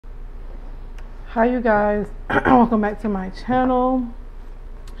Hi you guys. Welcome back to my channel,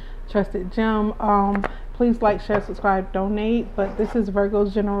 Trusted Gem. Please like, share, subscribe, donate. But this is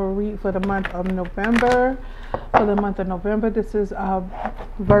Virgo's general read for the month of November. This is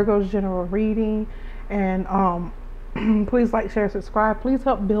Virgo's general reading. And please like, share, subscribe. Please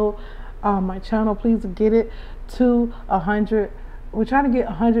help build my channel. Please get it to 100. We're trying to get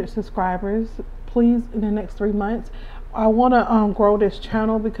 100 subscribers, please, in the next 3 months. I want to grow this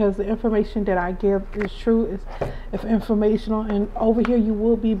channel because the information that I give is true, it's informational, and over here you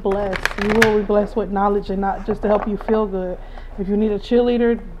will be blessed. You will be blessed with knowledge, and not just to help you feel good. If you need a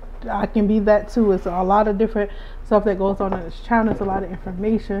cheerleader, I can be that too. It's a lot of different stuff that goes on in this channel. It's a lot of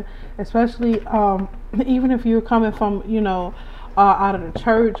information, especially even if you're coming from, out of the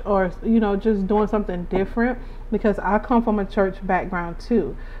church, or just doing something different, because I come from a church background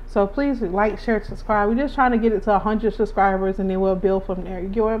too. So please like, share, subscribe. We're just trying to get it to 100 subscribers, and then we'll build from there. You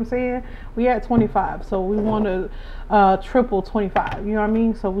get what I'm saying? We at 25, so we want to triple 25. You know what I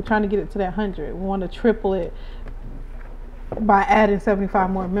mean? So we're trying to get it to that 100. We want to triple it by adding 75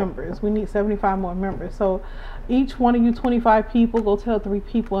 more members. We need 75 more members. So each one of you 25 people, go tell 3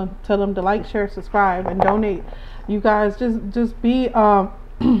 people and tell them to like, share, subscribe, and donate. You guys just be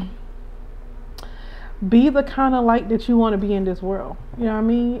be the kind of light that you want to be in this world. You know what I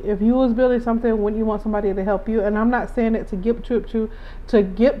mean? If you was building something, wouldn't you want somebody to help you? And I'm not saying it to guilt trip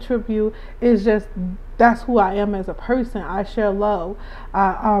you. It's just, that's who I am as a person. I share love.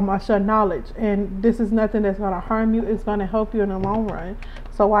 I share knowledge, and this is nothing that's going to harm you. It's going to help you in the long run.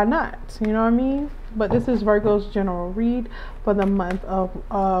 So why not? You know what I mean? But this is Virgo's general read for the month of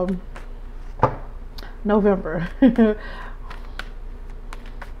November.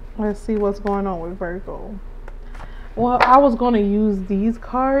 Let's see what's going on with Virgo. Well, I was going to use these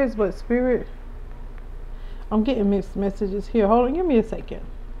cards, but Spirit, I'm getting mixed messages here. Hold on, give me a second.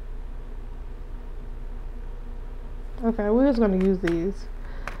 Okay, we're just going to use these.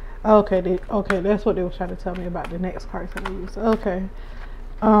 Okay, that's what they were trying to tell me about the next cards I'm going to use. Okay.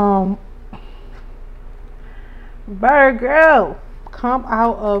 Virgo, come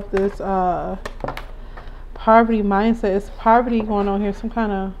out of this poverty mindset. It's poverty going on here, some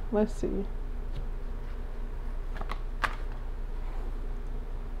kind of, let's see.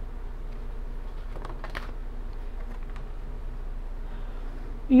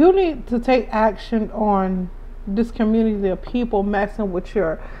 You need to take action on this community of people messing with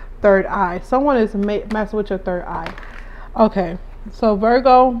your third eye. Someone is messing with your third eye. Okay, so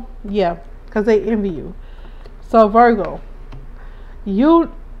Virgo, yeah, because they envy you. So Virgo,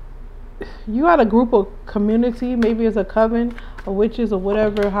 you got a group of community, maybe it's a coven of witches or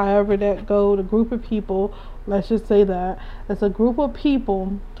whatever, however that go, the group of people, let's just say that it's a group of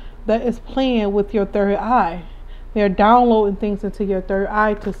people that is playing with your third eye. They're downloading things into your third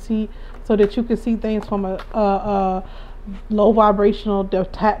eye to see, so that you can see things from a low vibrational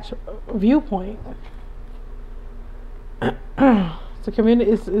detached viewpoint. The community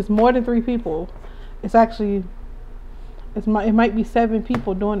is more than 3 people. It's actually, it might be 7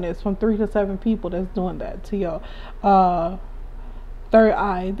 people doing this, from 3 to 7 people that's doing that to your third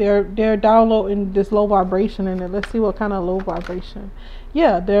eye. They're downloading this low vibration in it. Let's see what kind of low vibration.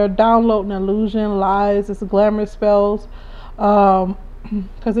 Yeah, they're downloading illusion, lies, it's glamorous spells,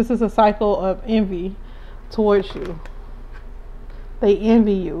 because this is a cycle of envy towards you. They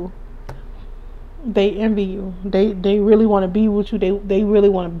envy you. They envy you. They really want to be with you. They really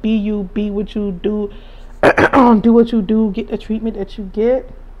want to be you, be what you do. Do what you do, get the treatment that you get.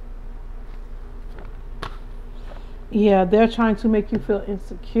 Yeah, they're trying to make you feel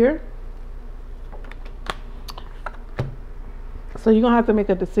insecure. So you're going to have to make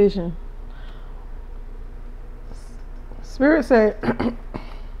a decision. Spirit said,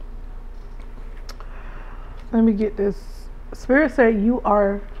 let me get this. Spirit said you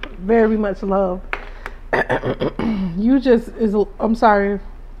are very much loved. I'm sorry,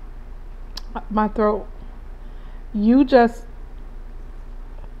 my throat. You're just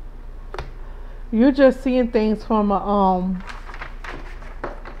seeing things from a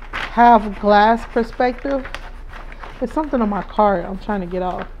half glass perspective. It's something on my card I'm trying to get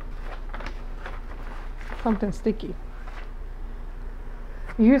off. Something sticky.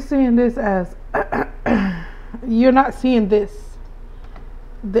 You're seeing this as you're not seeing this.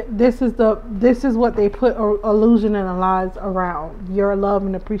 This is what they put illusion and lies around your love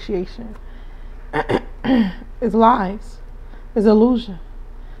and appreciation. It's lies. It's illusion.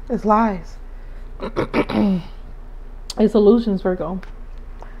 It's lies. It's illusions, Virgo.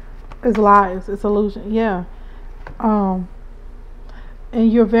 It's lies. It's illusion. Yeah. And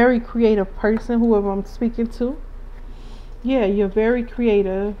you're a very creative person, whoever I'm speaking to. Yeah, you're very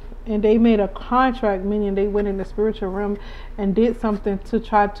creative. and they made a contract, meaning they went in the spiritual realm and did something to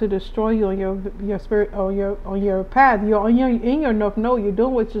try to destroy you on your spirit, or your path. You're on in your north node. You're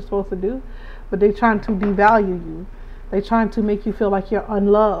doing what you're supposed to do, but they're trying to devalue you. They're trying to make you feel like you're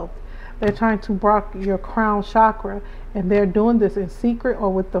unloved. They're trying to block your crown chakra, and they're doing this in secret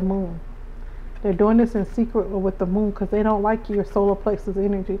or with the moon. They're doing this in secret or with the moon because they don't like your solar plexus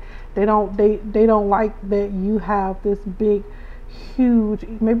energy. They don't like that you have this big, huge,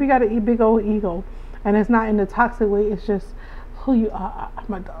 maybe you got a big old ego, and it's not in a toxic way. It's just who you are,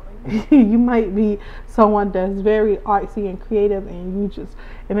 my darling. You might be someone that's very artsy and creative, and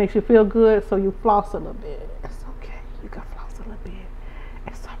it makes you feel good, so you floss a little bit. It's okay. You can floss a little bit.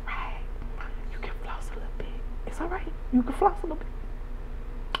 It's all right. You can floss a little bit. It's all right. You can floss a little bit.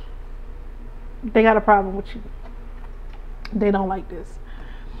 They got a problem with you. They don't like this.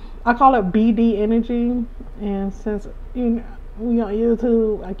 I call it BD energy, and since we on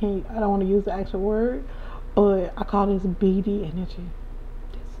YouTube, I don't want to use the actual word, but I call this BD energy.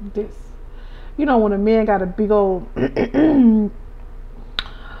 This. When a man got a big old,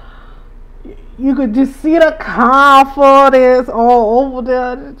 you could just see the confidence all over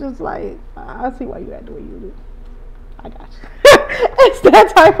there. It's just like, I see why you act the way you do. I got you. It's that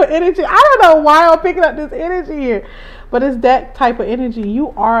type of energy. I don't know why I'm picking up this energy here, but it's that type of energy. You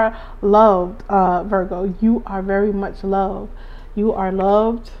are loved, Virgo. You are very much loved. You are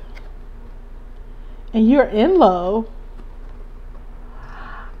loved, and you're in love.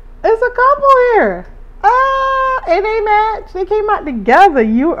 It's a couple here. And they match. They came out together.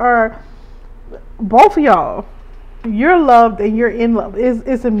 You are, both of y'all, you're loved and you're in love.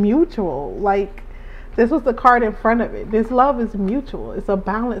 It's a mutual, like, this was the card in front of it. This love is mutual. It's a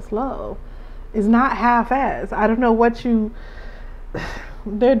balanced love. It's not half-assed. I don't know what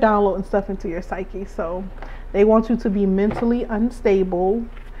they're downloading stuff into your psyche. So they want you to be mentally unstable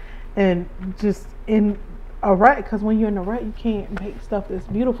and just in a rut. Because when you're in a rut, you can't make stuff that's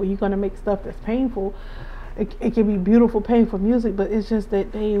beautiful. You're going to make stuff that's painful. It can be beautiful, painful music, but it's just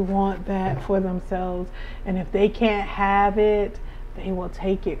that they want that for themselves. And if they can't have it, they will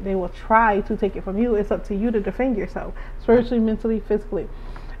take it. They will try to take it from you. It's up to you to defend yourself, spiritually, mentally, physically.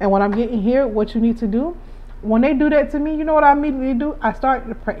 And what I'm getting here, what you need to do, when they do that to me, you know what I immediately do? I start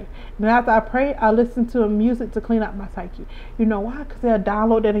to pray. And after I pray, I listen to music to clean out my psyche. You know why? Because they'll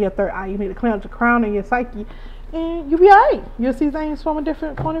download that in your third eye. You need to clean out your crown and your psyche, and you'll be all right. You'll see things from a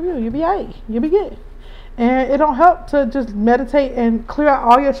different point of view. You'll be all right. You'll be good. And it don't help to just meditate and clear out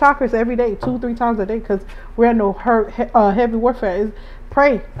all your chakras every day, 2-3 times a day, because we're in no heavy warfare. Is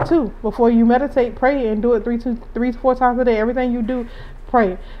pray too before you meditate. Pray and do it 3 to 4 times a day. Everything you do,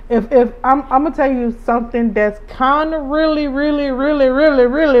 pray. If I'm gonna tell you something that's kind of really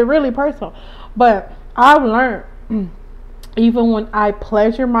personal, but I've learned even when I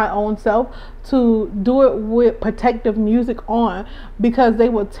pleasure my own self to do it with protective music on, because they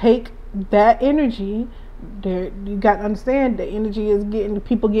will take that energy. You got to understand, the energy is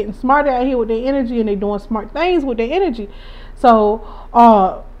people getting smarter out here with their energy, and they doing smart things with their energy. So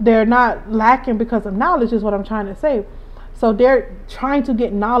they're not lacking because of knowledge, is what I'm trying to say. So they're trying to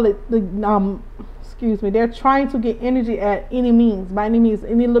get knowledge, they're trying to get energy at any means, by any means,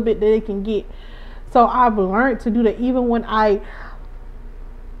 any little bit that they can get. So I've learned to do that. Even when I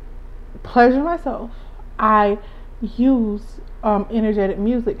pleasure myself, I use energetic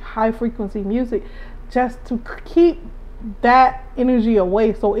music, high frequency music, just to keep that energy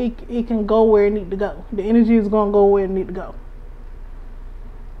away, so it can go where it need to go. The energy is going to go where it need to go.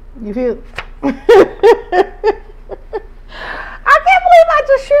 You feel? I can't believe I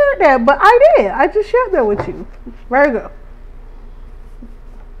just shared that, but I did. I just shared that with you, Virgo.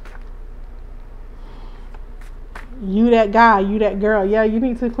 You that guy, you that girl. Yeah, you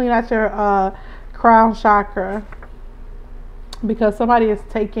need to clean out your crown chakra, because somebody is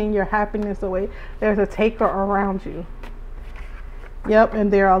taking your happiness away. There's a taker around you. Yep,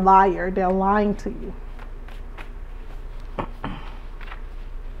 and they're a liar. They're lying to you.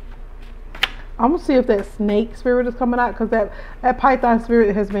 I'm gonna see if that snake spirit is coming out, because that python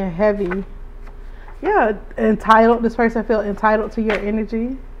spirit has been heavy. Yeah, entitled. This person feels entitled to your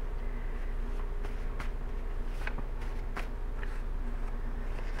energy.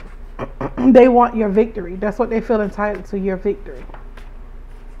 They want your victory. That's what they feel entitled to, your victory.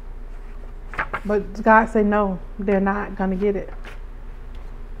 But God said no, they're not gonna get it.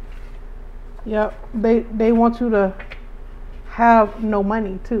 Yep, they want you to have no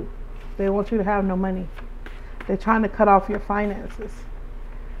money too. They want you to have no money. They're trying to cut off your finances.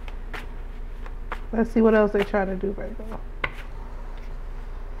 Let's see what else they're trying to do, Virgo.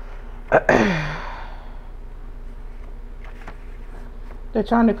 They're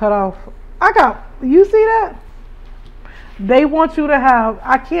trying to cut off. You see that? They want you to have,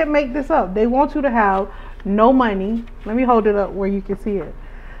 I can't make this up. They want you to have no money. Let me hold it up where you can see it.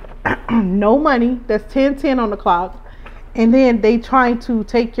 No money. That's 10:10 on the clock. And then they trying to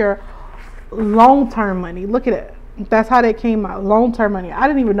take your long-term money. Look at it. That's how that came out. Long-term money. I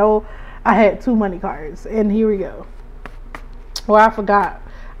didn't even know I had 2 money cards. And here we go. Well, I forgot.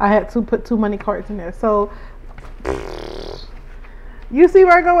 I had to put 2 money cards in there. So, you see,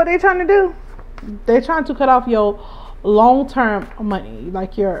 Virgo, what they trying to do? They're trying to cut off your long-term money.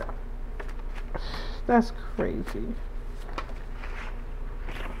 Like your... That's crazy.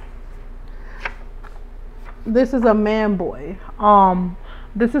 This is a man boy.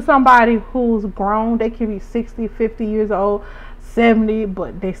 This is somebody who's grown. They can be 60, 50 years old, 70,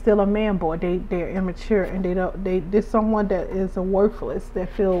 but they still a man boy. They're immature, and they're someone that is worthless. They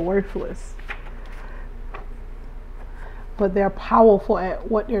feel worthless, but they're powerful at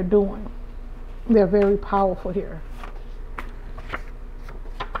what they're doing. They're very powerful here,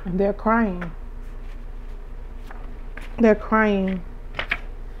 and they're crying. They're crying.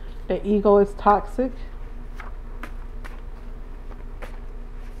 Their ego is toxic.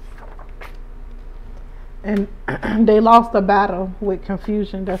 And they lost the battle with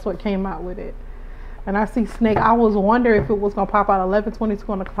confusion. That's what came out with it. And I see snake. I was wondering if it was going to pop out 11:22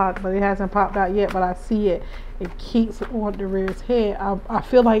 on the clock, but it hasn't popped out yet. But I see it. It keeps on the rear's head. I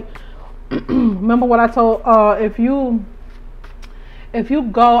feel like, remember what I told, if you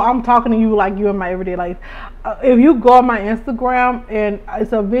go, I'm talking to you like you in my everyday life. If you go on my Instagram, and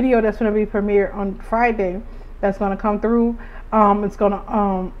it's a video that's going to be premiered on Friday, that's going to come through. It's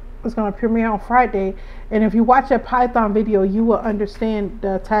going to premiere on Friday, and if you watch that Python video, you will understand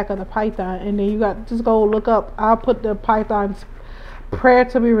the attack of the Python. And then you got just go look up. I'll put the Python's prayer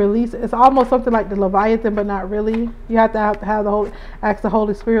to be released. It's almost something like the Leviathan, but not really. You have to have ask the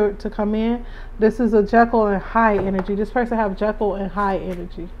Holy Spirit to come in. This is a Jekyll and Hyde energy. This person have Jekyll and Hyde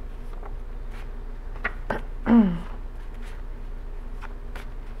energy.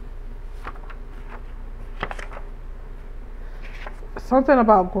 Something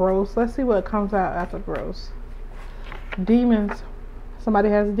about gross. Let's see what comes out after gross. Demons. Somebody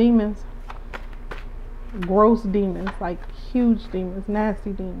has demons. Gross demons. Like huge demons.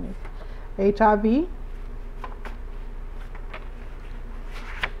 Nasty demons. HIV.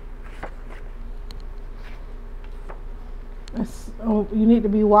 You need to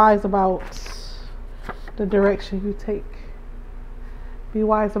be wise about the direction you take. Be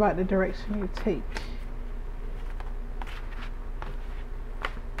wise about the direction you take.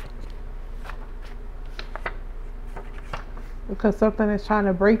 Because something is trying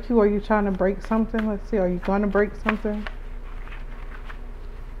to break you, or you're trying to break something. Let's see. Are you going to break something?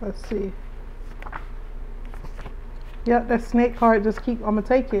 Let's see. Yep, that snake card just keep. I'm gonna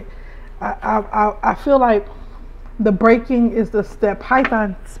take it. I feel like the breaking is that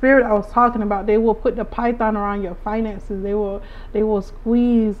Python spirit I was talking about. They will put the Python around your finances. They will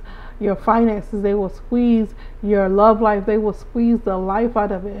squeeze your finances. They will squeeze your love life. They will squeeze the life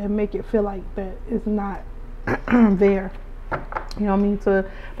out of it and make it feel like that it's not there. You know what I mean? So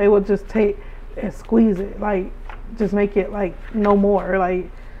they will just take and squeeze it, like just make it like no more. Like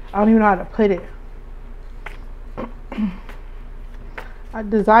I don't even know how to put it.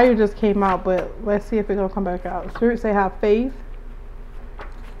 Desire just came out, but let's see if it's gonna come back out. Spirit say have faith,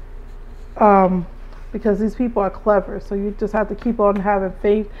 because these people are clever. So you just have to keep on having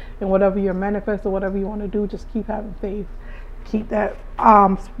faith in whatever you're manifesting, whatever you want to do. Just keep having faith. Keep that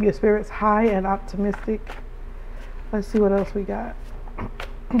your spirits high and optimistic. Let's see what else we got.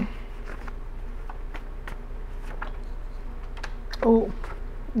 Oh,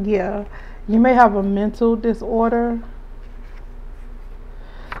 yeah. You may have a mental disorder.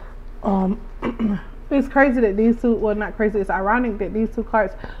 It's crazy that these two, well, not crazy, it's ironic that these two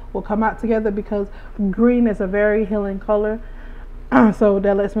cards will come out together, because green is a very healing color. So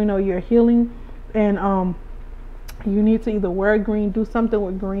that lets me know you're healing, and you need to either wear green, do something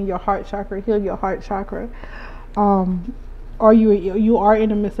with green, your heart chakra, heal your heart chakra. Or you are in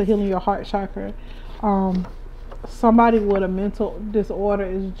the midst of healing your heart chakra. Somebody with a mental disorder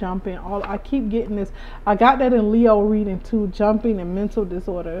is jumping. I keep getting this. I got that in Leo reading too, jumping and mental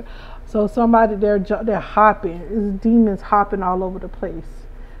disorder. So somebody they're hopping. It's demons hopping all over the place.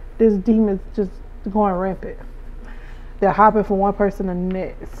 This demon's just going rampant. They're hopping from one person to the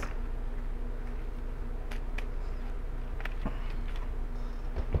next.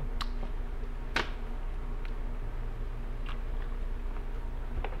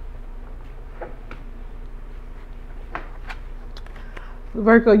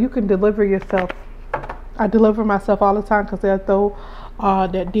 Virgo, you can deliver yourself. I deliver myself all the time, because they'll throw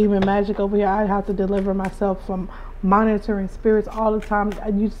that demon magic over here. I have to deliver myself from monitoring spirits all the time.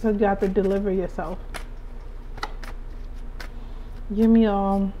 You just have to deliver yourself. Give me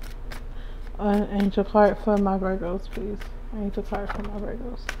an angel card for my Virgos, please. Angel card for my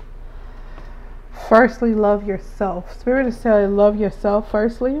Virgos. Firstly, love yourself. Spirit is telling you, love yourself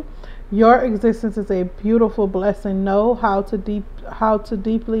firstly. Your existence is a beautiful blessing. Know how to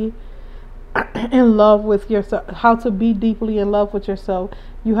deeply in love with yourself, how to be deeply in love with yourself.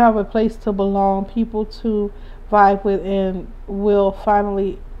 You have a place to belong, people to vibe with, and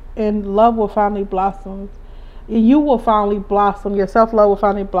love will finally blossom. You will finally blossom. Your self-love will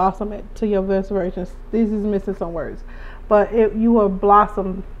finally blossom to your best version. This is missing some words, but you will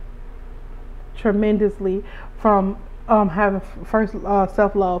blossom tremendously from having first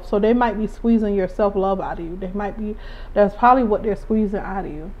self-love. So they might be squeezing your self-love out of you. That's probably what they're squeezing out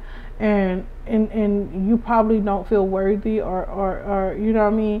of you, and you probably don't feel worthy or you know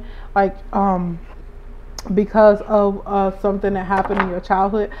what I mean, like because of something that happened in your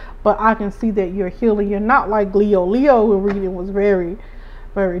childhood. But I can see that you're healing. You're not like Leo. Reading was very,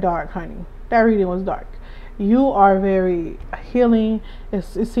 very dark, honey. That reading was dark. You are very healing. It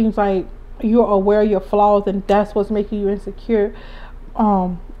seems like you're aware of your flaws, and that's what's making you insecure.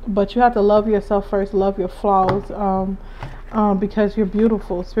 But you have to love yourself first. Love your flaws. Because you're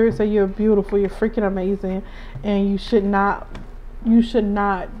beautiful. Spirit say you're beautiful. You're freaking amazing, and you should not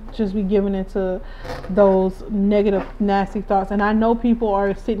just be giving into those negative, nasty thoughts. And I know people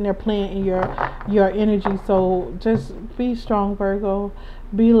are sitting there playing in your energy. So just be strong, Virgo.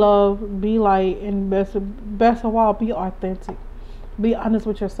 Be love. Be light, and best of all, be authentic. Be honest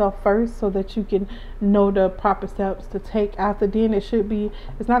with yourself first, so that you can know the proper steps to take after. Then it's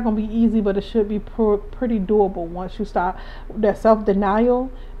not going to be easy, but it should be pretty doable once you start that self-denial.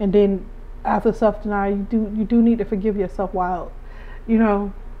 And then after self-denial, you do need to forgive yourself while,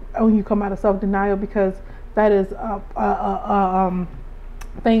 when you come out of self-denial, because that is a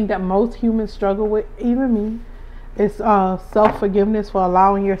thing that most humans struggle with, even me. It's self-forgiveness for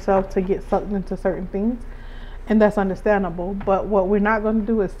allowing yourself to get sucked into certain things. And that's understandable. But what we're not going to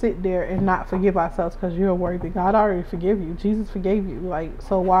do is sit there and not forgive ourselves, because you're worthy. God already forgave you. Jesus forgave you.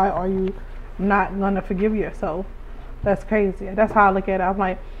 So why are you not going to forgive yourself? That's crazy. That's how I look at it. I'm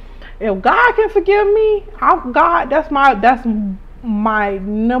like, if God can forgive me, that's my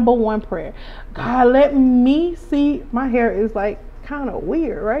number one prayer. God, let me see. My hair is like kind of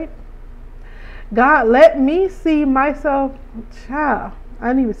weird, right? God, let me see myself. Child, I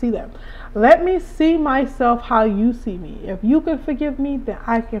didn't even see that. Let me see myself how you see me. If you can forgive me, then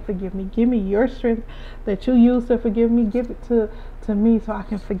I can forgive me. Give me your strength that you use to forgive me. Give it to me so I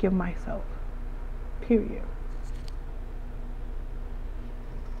can forgive myself. Period.